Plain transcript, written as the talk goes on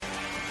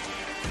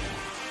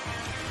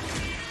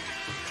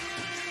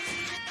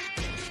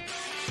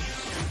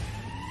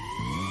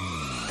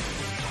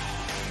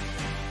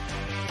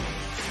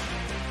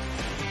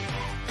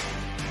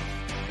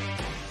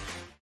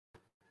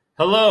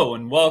Hello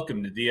and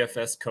welcome to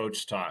DFS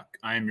Coach Talk.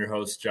 I am your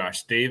host,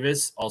 Josh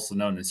Davis, also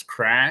known as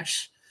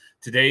Crash.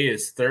 Today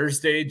is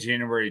Thursday,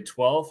 January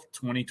 12th,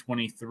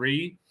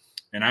 2023,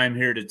 and I'm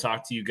here to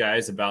talk to you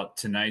guys about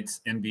tonight's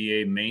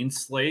NBA main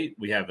slate.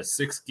 We have a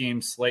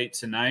 6-game slate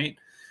tonight.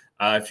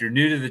 If you're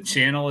new to the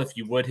channel, if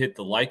you would hit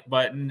the like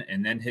button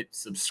and then hit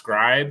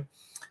subscribe.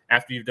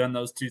 After you've done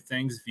those two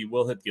things, if you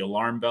will hit the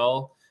alarm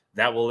bell,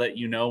 that will let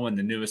you know when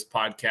the newest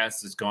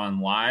podcast has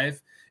gone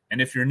live. And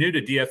if you're new to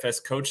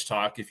DFS Coach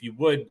Talk, if you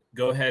would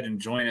go ahead and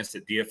join us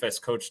at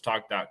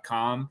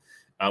dfscoachtalk.com.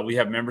 We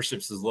have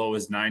memberships as low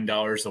as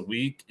 $9 a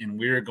week, and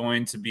we're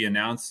going to be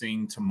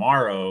announcing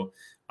tomorrow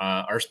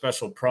our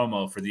special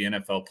promo for the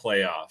NFL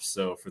playoffs.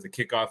 So for the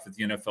kickoff of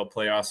the NFL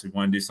playoffs, we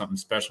want to do something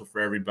special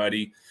for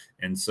everybody.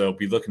 And so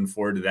be looking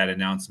forward to that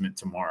announcement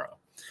tomorrow.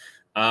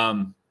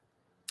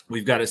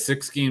 We've got a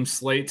 6-game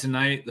slate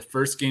tonight. The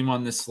first game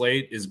on this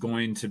slate is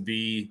going to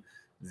be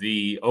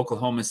the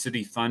Oklahoma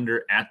City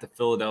Thunder at the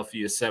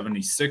Philadelphia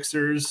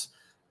 76ers.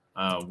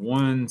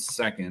 One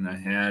second, I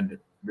had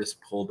this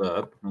pulled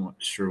up. I'm not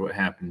sure what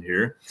happened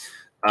here.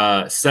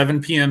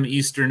 7 p.m.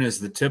 Eastern is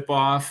the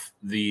tip-off.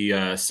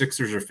 The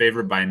Sixers are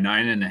favored by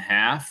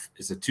 9.5.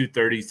 It's a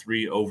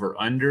 233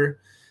 over/under.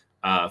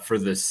 For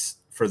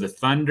the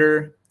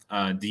Thunder,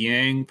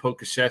 Dieng,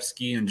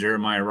 Pokusevski, and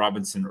Jeremiah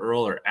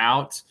Robinson-Earl are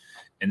out.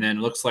 And then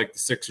it looks like the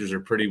Sixers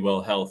are pretty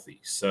well healthy.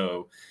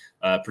 So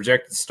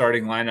projected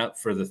starting lineup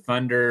for the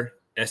Thunder,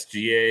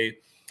 SGA,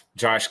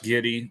 Josh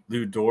Giddey,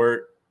 Lou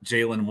Dort,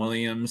 Jalen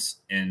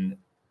Williams, and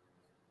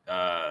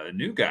a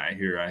new guy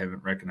here. I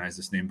haven't recognized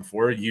this name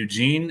before,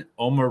 Eugene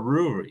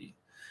Omoruyi.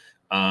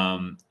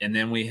 And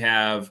then we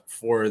have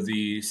for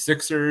the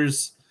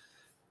Sixers,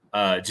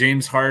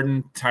 James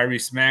Harden,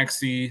 Tyrese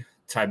Maxey,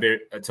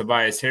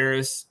 Tobias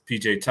Harris,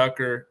 PJ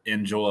Tucker,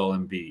 and Joel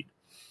Embiid.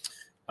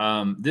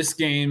 This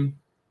game,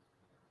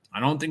 I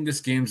don't think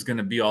this game's going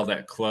to be all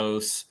that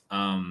close.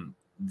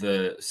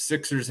 The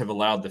Sixers have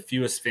allowed the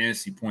fewest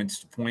fantasy points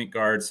to point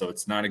guard, so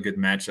it's not a good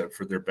matchup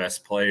for their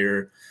best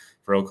player,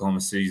 for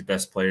Oklahoma City's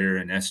best player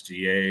in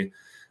SGA.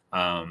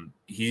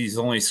 He's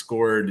only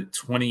scored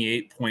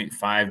 28.5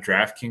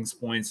 DraftKings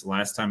points the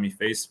last time he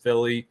faced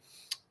Philly,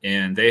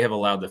 and they have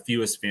allowed the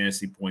fewest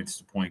fantasy points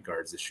to point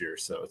guards this year.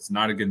 So it's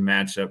not a good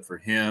matchup for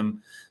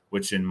him,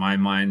 which in my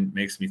mind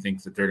makes me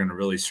think that they're going to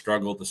really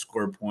struggle to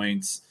score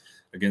points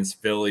against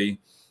Philly.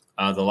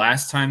 The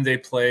last time they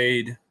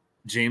played,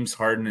 James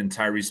Harden and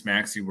Tyrese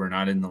Maxey were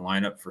not in the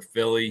lineup for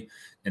Philly,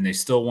 and they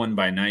still won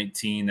by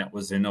 19. That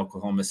was in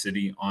Oklahoma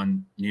City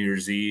on New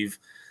Year's Eve.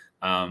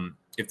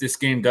 If this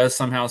game does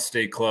somehow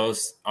stay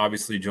close,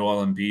 obviously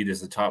Joel Embiid is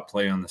the top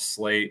play on the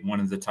slate, one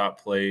of the top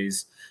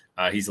plays.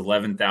 He's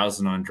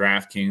 11,000 on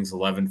DraftKings,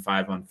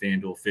 11.5 on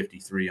FanDuel,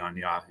 53 on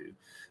Yahoo.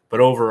 But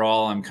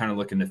overall, I'm kind of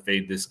looking to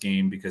fade this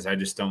game because I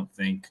just don't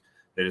think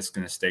that it's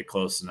going to stay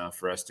close enough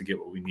for us to get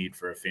what we need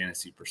for a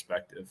fantasy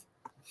perspective.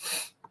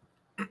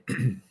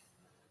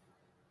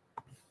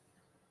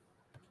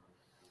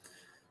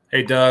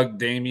 Hey, Doug,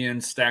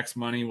 Damian, Stacks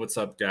Money, what's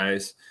up,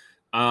 guys?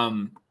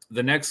 The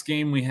next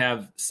game we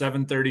have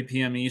 7:30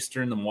 p.m.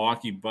 Eastern, the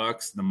Milwaukee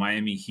Bucks, the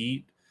Miami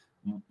Heat.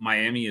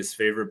 Miami is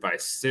favored by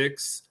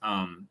 6.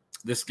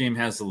 This game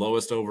has the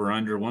lowest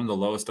over-under, one of the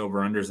lowest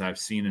over-unders I've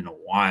seen in a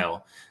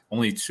while,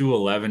 only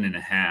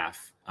 211.5.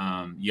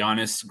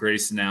 Giannis,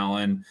 Grayson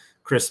Allen,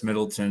 Chris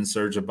Middleton,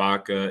 Serge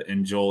Ibaka,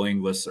 and Joel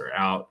Ingles are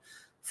out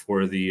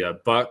for the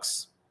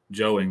Bucks.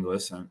 Joe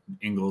Ingles,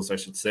 I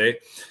should say.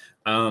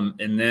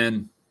 And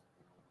then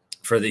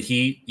for the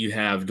Heat, you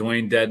have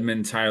Dwayne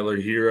Dedmon, Tyler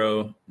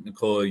Hero,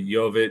 Nikola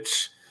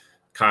Jovic,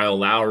 Kyle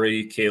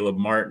Lowry, Caleb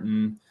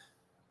Martin,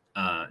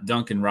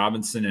 Duncan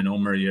Robinson, and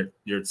Omer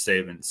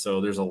Yurtseven. So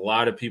there's a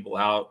lot of people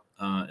out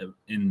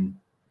in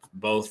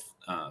both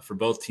for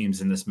both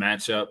teams in this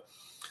matchup.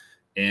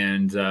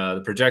 And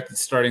the projected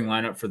starting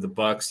lineup for the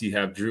Bucks, you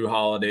have Drew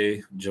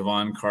Holiday,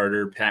 Javon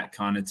Carter, Pat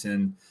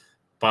Connaughton,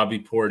 Bobby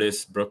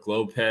Portis, Brooke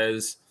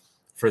Lopez.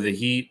 For the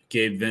Heat,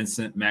 Gabe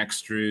Vincent, Max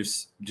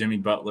Strus, Jimmy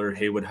Butler,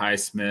 Haywood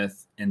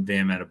Highsmith, and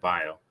Bam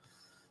Adebayo.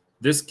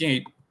 This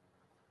game,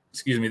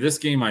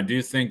 I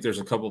do think there's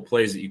a couple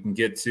plays that you can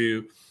get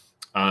to.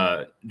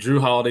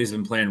 Drew Holiday's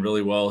been playing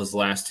really well his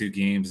last 2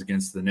 games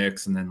against the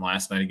Knicks and then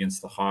last night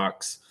against the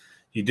Hawks.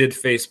 He did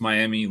face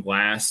Miami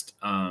last.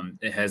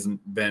 It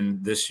hasn't been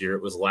this year.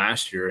 It was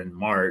last year in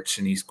March,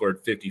 and he scored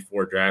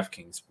 54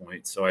 DraftKings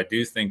points. So I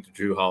do think that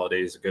Drew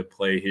Holiday is a good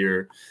play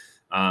here.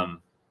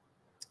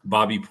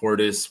 Bobby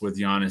Portis with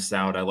Giannis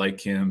out, I like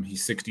him.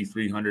 He's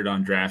 6,300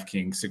 on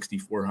DraftKings,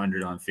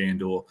 6,400 on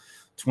FanDuel,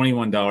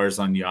 $21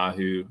 on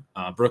Yahoo.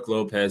 Brooke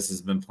Lopez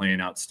has been playing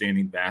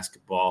outstanding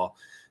basketball.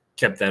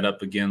 Kept that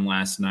up again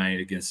last night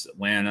against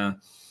Atlanta.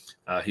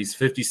 He's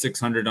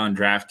 5,600 on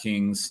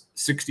DraftKings,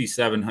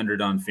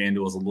 6,700 on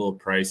FanDuel is a little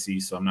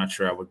pricey, so I'm not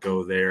sure I would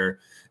go there.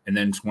 And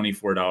then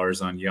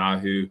 $24 on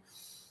Yahoo.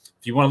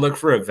 If you want to look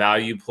for a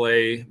value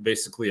play,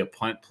 basically a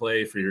punt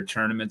play for your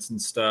tournaments and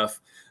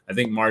stuff, I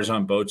think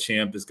Marjon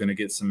Beauchamp is going to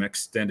get some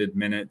extended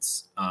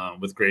minutes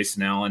with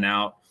Grayson Allen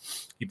out.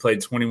 He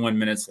played 21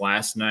 minutes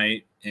last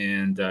night,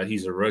 and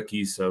he's a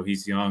rookie, so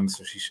he's young,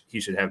 so he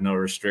should have no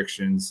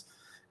restrictions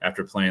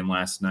after playing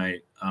last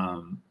night.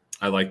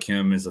 I like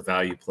him as a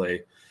value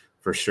play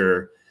for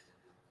sure.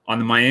 On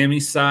the Miami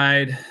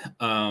side,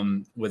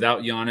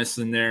 without Giannis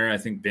in there, I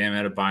think Bam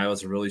Adebayo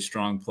is a really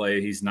strong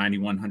play. He's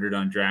 9,100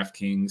 on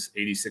DraftKings,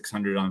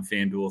 8,600 on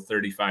FanDuel,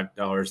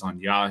 $35 on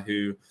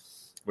Yahoo.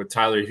 With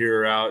Tyler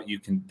Hero out, you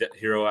can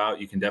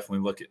definitely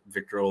look at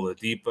Victor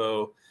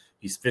Oladipo.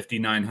 He's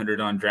 5,900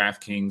 on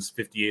DraftKings,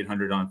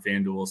 5,800 on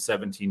FanDuel,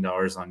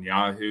 $17 on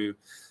Yahoo.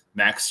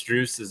 Max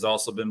Strus has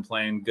also been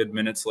playing good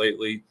minutes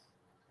lately.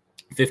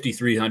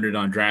 5,300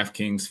 on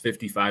DraftKings,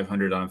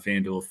 5,500 on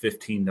FanDuel,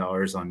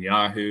 $15 on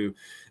Yahoo.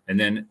 And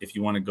then if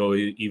you want to go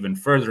even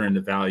further into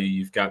value,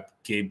 you've got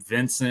Gabe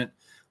Vincent,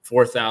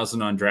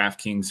 4,000 on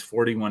DraftKings,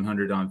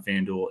 4,100 on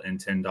FanDuel,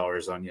 and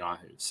 $10 on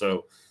Yahoo.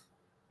 So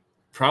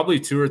probably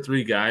 2 or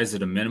 3 guys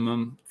at a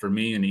minimum for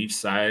me in each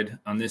side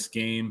on this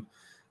game.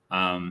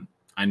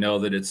 I know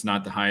that it's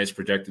not the highest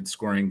projected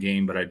scoring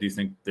game, but I do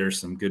think there's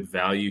some good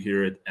value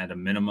here at a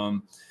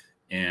minimum.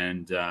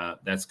 And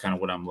that's kind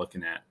of what I'm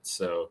looking at.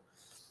 So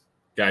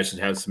guys should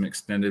have some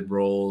extended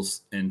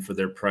roles, and for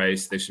their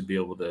price, they should be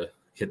able to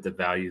hit the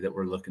value that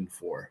we're looking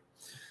for.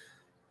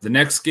 The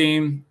next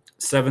game,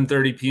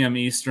 7:30 p.m.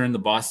 Eastern, the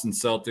Boston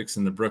Celtics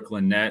and the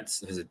Brooklyn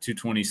Nets has a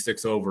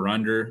 226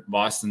 over-under.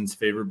 Boston's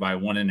favored by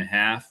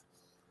 1.5.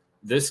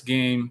 This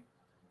game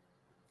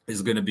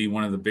is going to be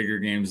one of the bigger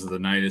games of the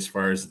night as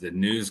far as the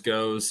news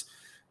goes.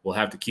 We'll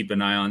have to keep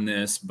an eye on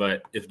this,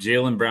 but if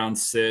Jaylen Brown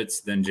sits,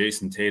 then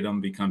Jason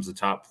Tatum becomes a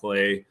top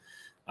play.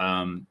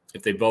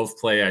 If they both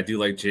play, I do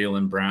like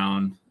Jaylen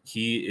Brown.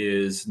 He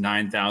is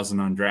 9,000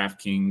 on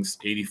DraftKings,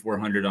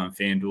 8,400 on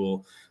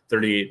FanDuel,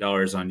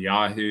 $38 on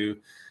Yahoo.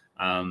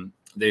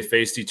 They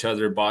faced each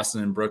other.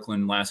 Boston and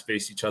Brooklyn last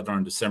faced each other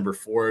on December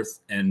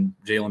 4th, and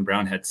Jaylen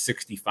Brown had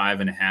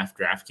 65.5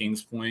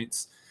 DraftKings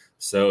points.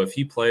 So if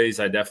he plays,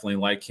 I definitely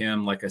like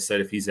him. Like I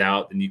said, if he's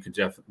out, then you could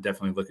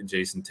definitely look at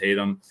Jason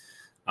Tatum.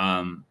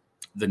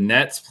 The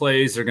Nets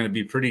plays are going to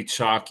be pretty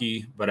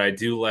chalky, but I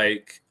do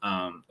like,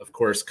 of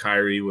course,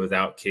 Kyrie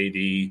without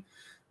KD.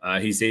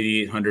 He's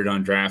 8,800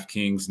 on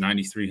DraftKings,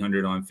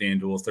 9,300 on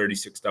FanDuel,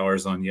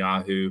 $36 on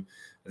Yahoo.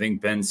 I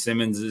think Ben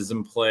Simmons is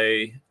in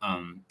play,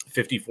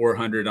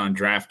 5,400 on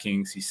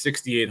DraftKings. He's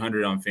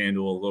 6,800 on FanDuel,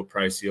 a little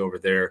pricey over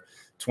there,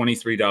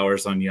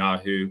 $23 on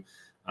Yahoo.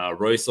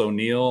 Royce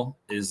O'Neal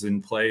is in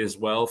play as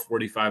well,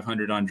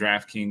 4,500 on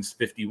DraftKings,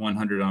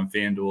 5,100 on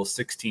FanDuel,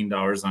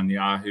 $16 on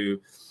Yahoo.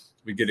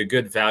 We get a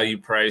good value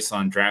price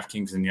on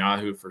DraftKings and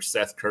Yahoo for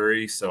Seth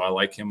Curry, so I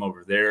like him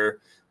over there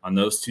on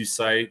those two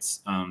sites.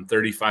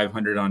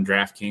 3,500 on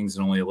DraftKings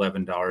and only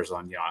 $11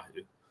 on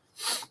Yahoo.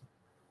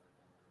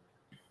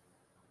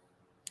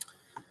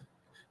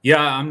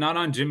 Yeah, I'm not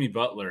on Jimmy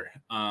Butler.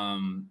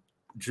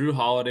 Drew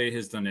Holiday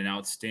has done an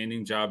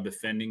outstanding job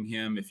defending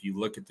him. If you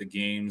look at the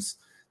games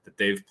that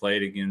they've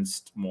played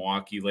against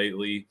Milwaukee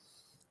lately,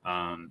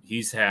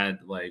 he's had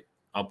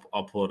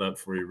I'll pull it up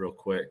for you real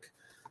quick.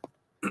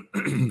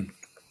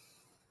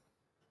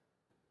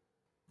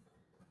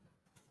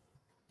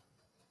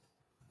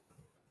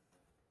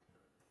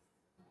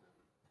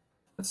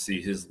 Let's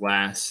see his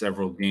last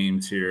several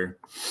games here.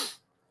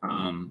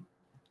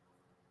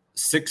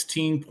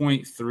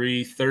 16.3,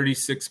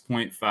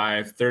 36.5,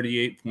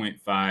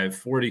 38.5,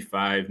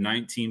 45,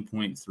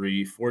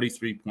 19.3,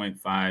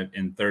 43.5,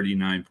 and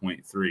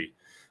 39.3.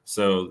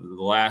 So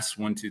the last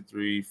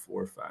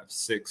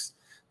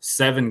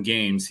 7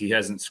 games, he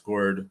hasn't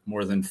scored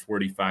more than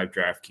 45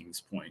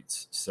 DraftKings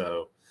points.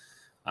 So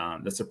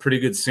that's a pretty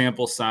good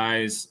sample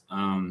size.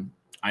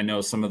 I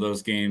know some of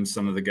those games,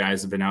 some of the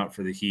guys have been out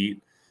for the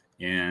Heat.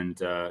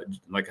 And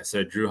like I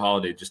said, Drew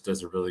Holiday just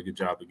does a really good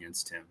job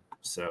against him.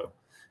 So,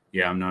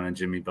 yeah, I'm not on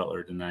Jimmy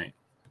Butler tonight.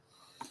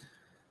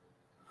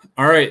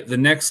 All right, the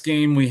next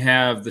game we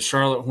have the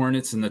Charlotte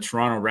Hornets and the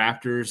Toronto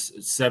Raptors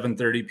at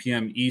 7:30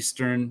 p.m.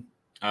 Eastern.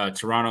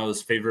 Toronto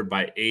is favored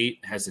by 8,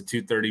 has a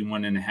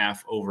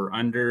 231.5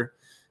 over-under.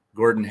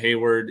 Gordon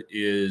Hayward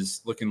is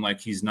looking like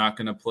he's not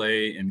going to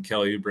play, and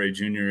Kelly Oubre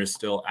Jr. is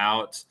still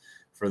out.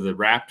 For the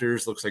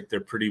Raptors, looks like they're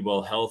pretty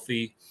well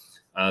healthy.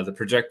 The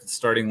projected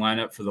starting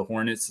lineup for the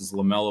Hornets is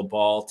LaMelo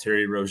Ball,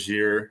 Terry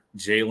Rozier,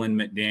 Jalen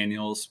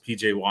McDaniels,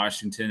 PJ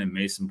Washington, and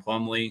Mason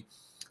Plumlee.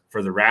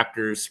 For the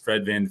Raptors,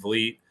 Fred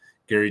VanVleet,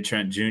 Gary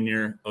Trent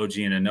Jr., OG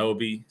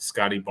Anunoby,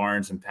 Scotty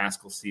Barnes, and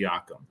Pascal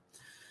Siakam.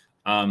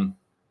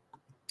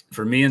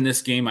 For me in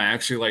this game, I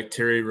actually like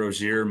Terry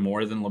Rozier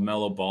more than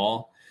LaMelo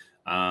Ball.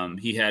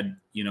 He had,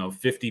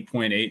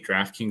 50.8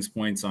 DraftKings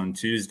points on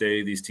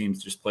Tuesday. These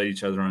teams just played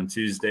each other on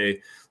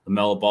Tuesday.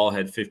 LaMelo Ball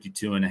had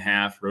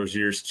 52.5.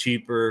 Rozier's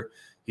cheaper.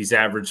 He's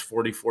averaged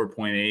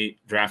 44.8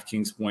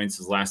 DraftKings points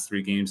his last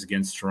 3 games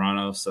against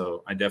Toronto.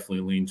 So I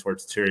definitely lean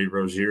towards Terry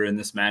Rozier in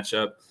this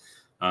matchup.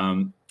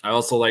 I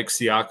also like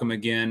Siakam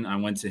again. I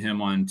went to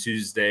him on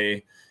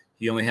Tuesday.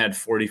 He only had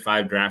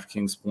 45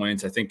 DraftKings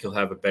points. I think he'll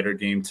have a better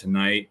game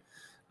tonight.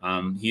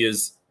 He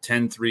is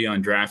 10-3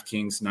 on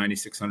DraftKings,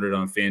 9,600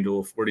 on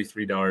FanDuel,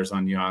 $43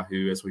 on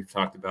Yahoo. As we've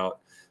talked about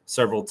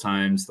several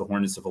times, the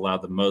Hornets have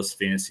allowed the most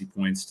fantasy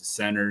points to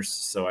centers.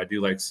 So I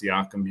do like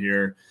Siakam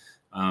here.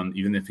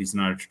 Even if he's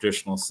not a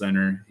traditional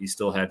center, he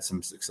still had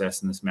some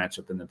success in this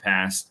matchup in the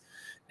past.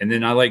 And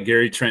then I like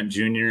Gary Trent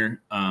Jr.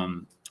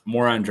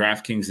 More on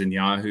DraftKings than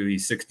Yahoo.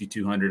 He's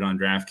 6,200 on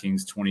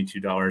DraftKings,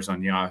 $22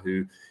 on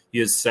Yahoo. He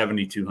is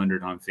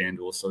 7,200 on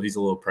FanDuel, so he's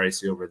a little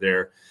pricey over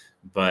there.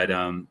 But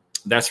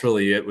that's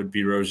really it. Would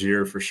be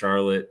Rozier for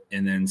Charlotte,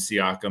 and then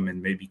Siakam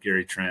and maybe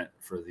Gary Trent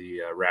for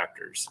the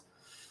Raptors.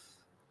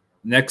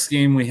 Next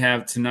game we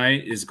have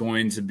tonight is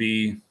going to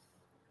be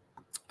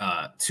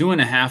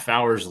 2.5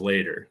 hours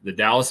later. The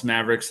Dallas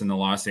Mavericks and the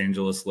Los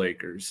Angeles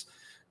Lakers.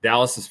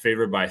 Dallas is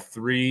favored by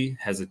 3,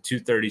 has a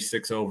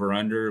 236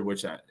 over-under,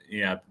 which,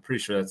 I'm pretty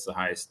sure that's the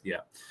highest. Yeah,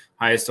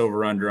 highest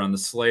over-under on the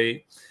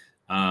slate.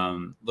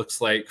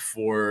 Looks like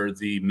for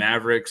the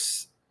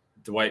Mavericks,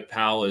 Dwight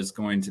Powell is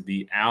going to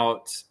be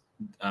out.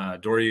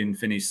 Dorian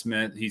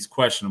Finney-Smith, he's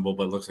questionable,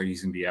 but it looks like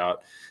he's going to be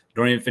out.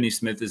 Dorian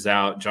Finney-Smith is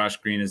out. Josh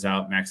Green is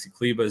out. Maxi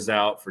Kleber is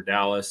out for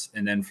Dallas.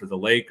 And then for the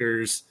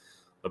Lakers,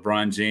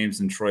 LeBron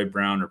James and Troy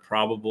Brown are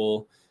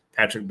probable.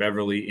 Patrick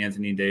Beverley,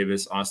 Anthony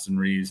Davis, Austin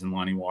Reeves, and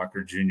Lonnie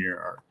Walker Jr.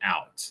 are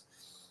out.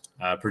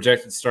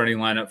 Projected starting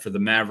lineup for the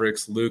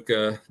Mavericks: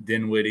 Luka,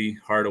 Dinwiddie,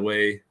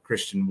 Hardaway,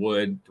 Christian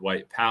Wood,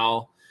 Dwight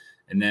Powell.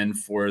 And then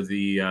for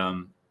the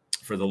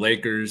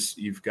Lakers,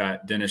 you've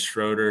got Dennis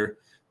Schroeder,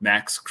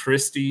 Max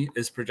Christie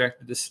is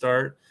projected to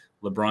start,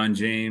 LeBron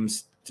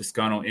James,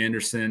 Toscano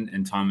Anderson,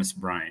 and Thomas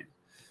Bryant.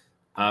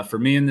 For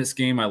me in this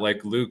game, I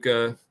like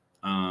Luka.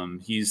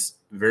 He's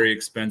very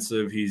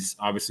expensive. He's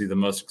obviously the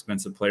most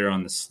expensive player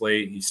on the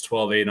slate. He's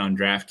 12.8 on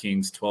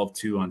DraftKings,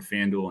 12.2 on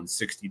FanDuel, and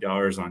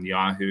 $60 on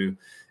Yahoo.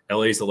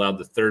 LA's allowed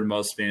the third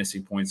most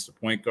fantasy points to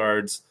point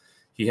guards.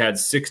 He had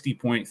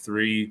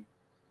 60.3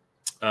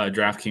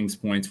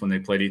 DraftKings points when they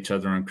played each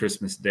other on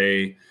Christmas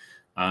Day.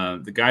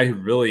 The guy who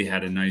really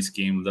had a nice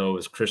game, though,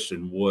 was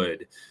Christian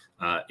Wood.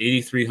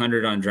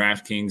 8,300 on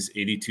DraftKings,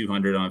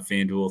 8,200 on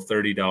FanDuel,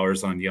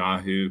 $30 on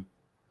Yahoo.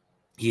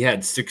 He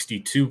had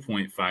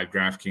 62.5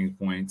 DraftKings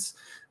points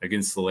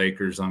against the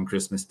Lakers on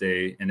Christmas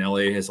Day, and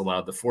LA has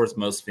allowed the 4th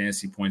most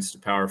fantasy points to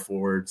power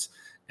forwards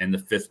and the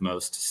 5th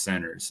most to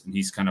centers. And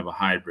he's kind of a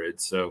hybrid.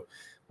 So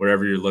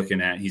wherever you're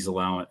looking at,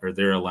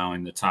 they're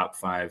allowing the top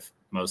 5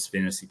 most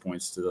fantasy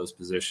points to those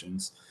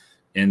positions.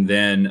 And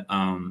then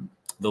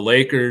the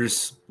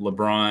Lakers,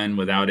 LeBron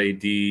without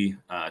AD,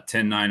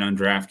 10.9 on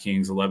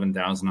DraftKings,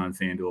 11,000 on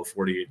FanDuel,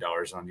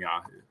 $48 on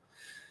Yahoo.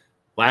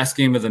 Last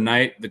game of the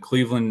night, the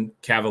Cleveland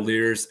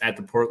Cavaliers at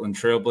the Portland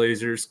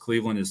Trailblazers.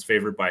 Cleveland is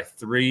favored by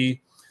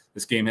 3.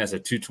 This game has a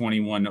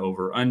 221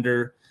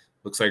 over-under.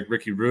 Looks like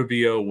Ricky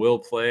Rubio will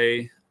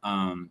play.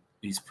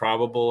 He's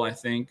probable, I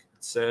think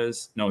it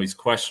says. No, he's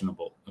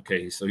questionable.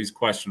 Okay, so he's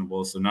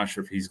questionable, so not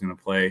sure if he's going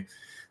to play.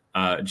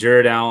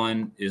 Jared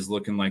Allen is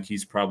looking like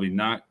he's probably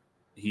not.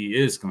 He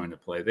is going to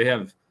play. They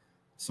have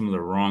some of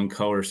the wrong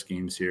color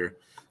schemes here.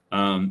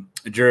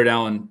 Jared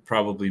Allen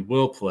probably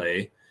will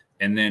play.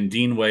 And then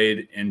Dean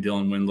Wade and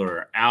Dylan Windler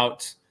are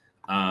out.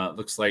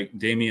 Looks like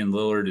Damian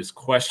Lillard is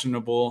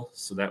questionable,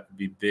 so that would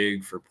be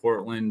big for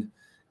Portland.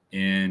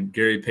 And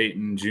Gary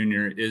Payton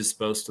Jr. is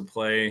supposed to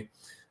play.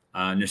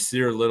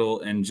 Nasir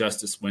Little and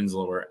Justice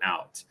Winslow are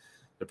out.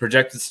 The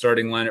projected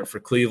starting lineup for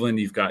Cleveland,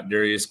 you've got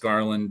Darius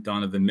Garland,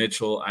 Donovan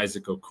Mitchell,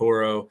 Isaac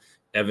Okoro,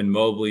 Evan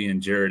Mobley,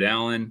 and Jared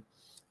Allen.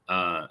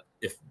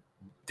 If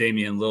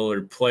Damian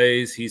Lillard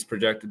plays, he's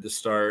projected to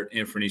start.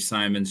 Anthony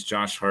Simons,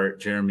 Josh Hart,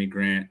 Jeremy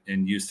Grant,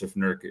 and Yusuf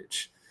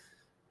Nurkic.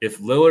 If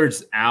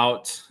Lillard's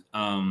out,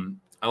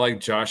 I like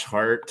Josh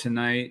Hart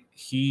tonight.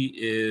 He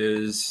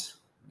is,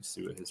 let's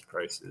see what his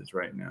price is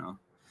right now.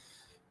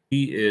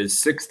 He is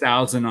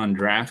 6,000 on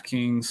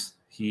DraftKings.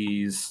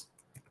 He's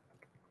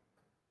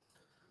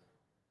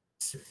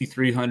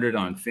 6,300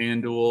 on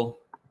FanDuel,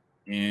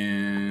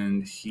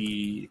 and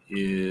he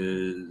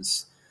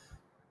is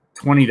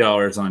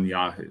 $20 on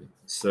Yahoo.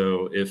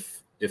 So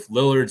if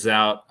Lillard's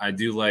out, I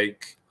do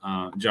like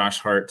Josh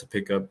Hart to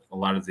pick up a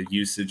lot of the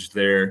usage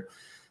there.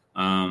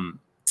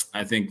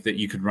 I think that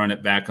you could run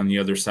it back on the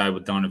other side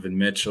with Donovan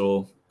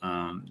Mitchell.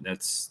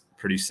 That's a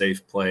pretty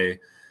safe play.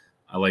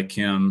 I like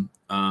him.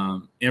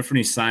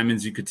 Anthony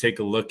Simons you could take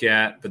a look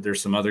at, but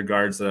there's some other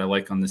guards that I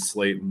like on this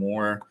slate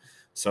more.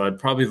 So I'd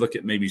probably look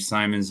at maybe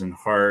Simons and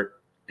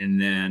Hart and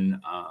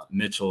then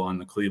Mitchell on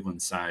the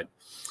Cleveland side.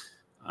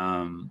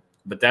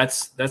 But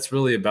that's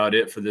really about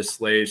it for this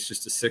slate. It's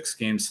just a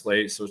 6-game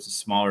slate, so it's a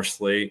smaller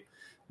slate.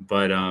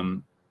 But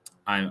I'm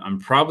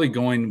probably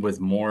going with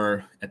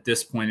more at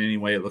this point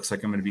anyway. It looks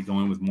like I'm going to be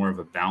going with more of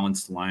a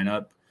balanced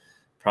lineup.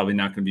 Probably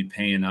not going to be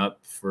paying up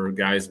for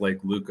guys like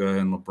Luka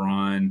and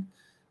LeBron,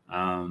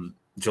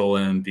 Joel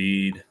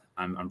Embiid.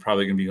 I'm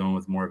probably going to be going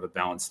with more of a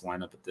balanced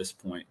lineup at this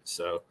point.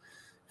 So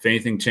if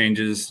anything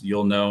changes,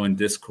 you'll know in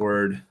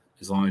Discord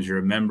as long as you're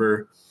a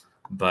member.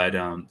 But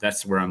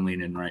that's where I'm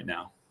leaning right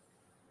now.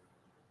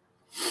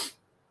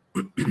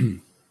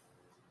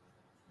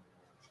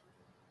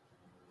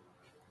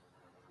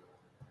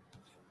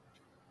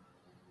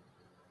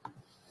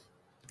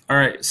 All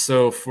right,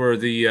 so for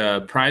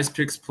the Prize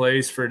Picks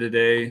plays for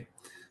today,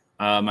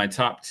 my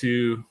top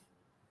two,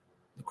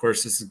 of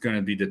course, this is going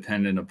to be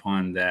dependent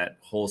upon that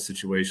whole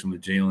situation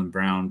with Jaylen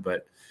Brown,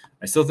 but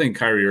I still think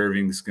Kyrie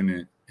Irving is going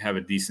to have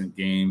a decent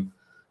game.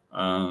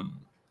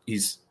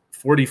 He's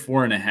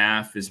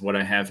 44.5 is what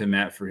I have him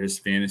at for his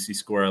fantasy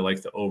score. I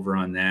like the over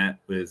on that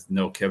with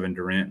no Kevin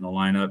Durant in the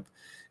lineup.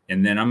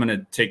 And then I'm going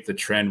to take the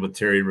trend with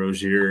Terry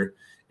Rozier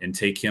and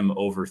take him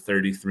over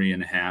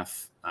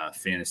 33.5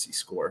 fantasy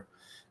score.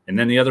 And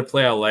then the other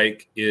play I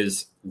like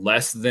is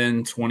less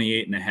than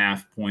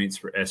 28.5 points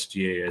for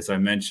SGA. As I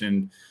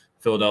mentioned,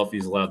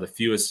 Philadelphia's allowed the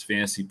fewest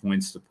fantasy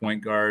points to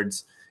point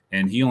guards,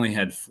 and he only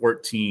had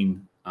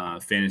 14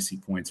 fantasy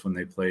points when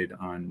they played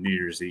on New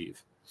Year's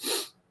Eve.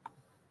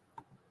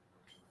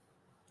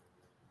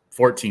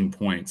 14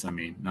 points,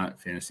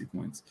 not fantasy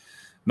points.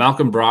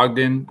 Malcolm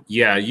Brogdon,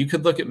 yeah, you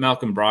could look at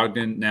Malcolm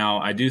Brogdon. Now,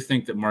 I do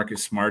think that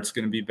Marcus Smart's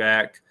going to be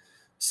back,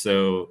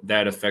 so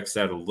that affects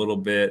that a little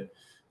bit.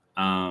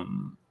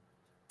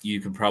 You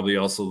could probably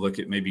also look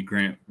at maybe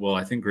Grant. Well,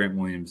 I think Grant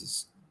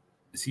Williams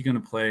is he going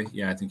to play?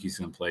 Yeah, I think he's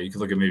going to play. You could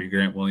look at maybe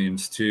Grant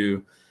Williams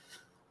too.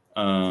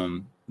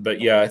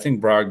 But yeah, I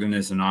think Brogdon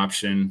is an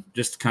option.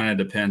 Just kind of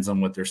depends on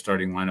what their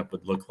starting lineup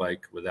would look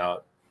like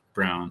without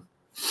Brown.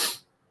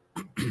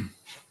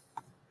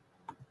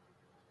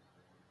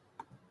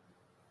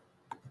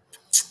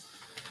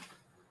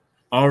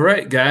 All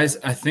right, guys,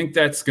 I think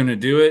that's going to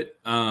do it.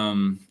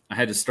 I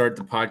had to start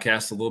the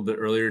podcast a little bit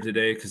earlier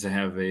today because I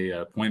have a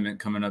appointment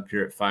coming up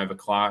here at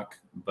 5:00,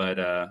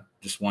 but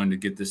just wanted to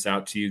get this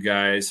out to you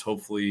guys.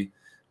 Hopefully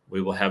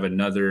we will have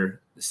another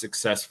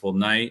successful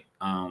night.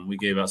 We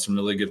gave out some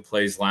really good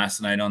plays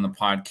last night on the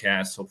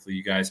podcast. Hopefully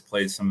you guys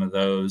played some of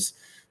those.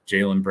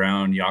 Jaylen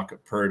Brown, Jakob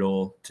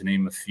Poeltl, to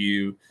name a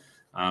few,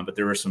 but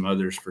there were some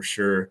others for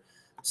sure.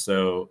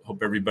 So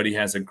hope everybody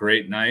has a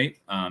great night.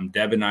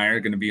 Deb and I are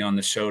going to be on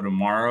the show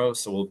tomorrow,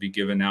 so we'll be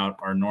giving out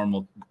our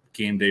normal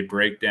game day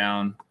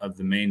breakdown of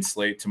the main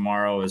slate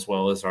tomorrow, as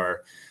well as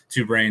our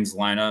Two Brains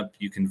lineup.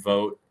 You can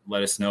vote.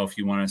 Let us know if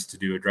you want us to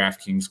do a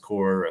DraftKings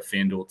core, a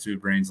FanDuel Two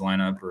Brains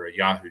lineup, or a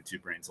Yahoo Two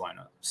Brains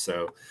lineup.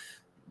 So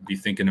be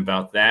thinking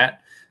about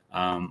that.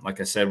 Like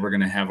I said, we're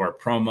going to have our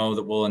promo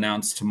that we'll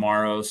announce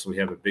tomorrow. So we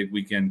have a big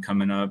weekend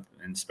coming up,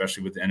 and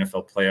especially with the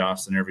NFL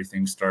playoffs and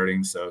everything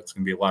starting. So it's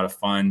going to be a lot of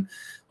fun.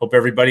 Hope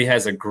everybody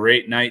has a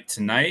great night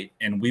tonight,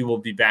 and we will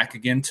be back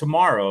again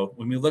tomorrow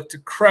when we look to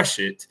crush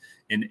it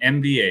in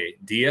NBA,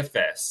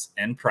 DFS,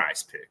 and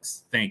Prize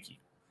Picks. Thank you.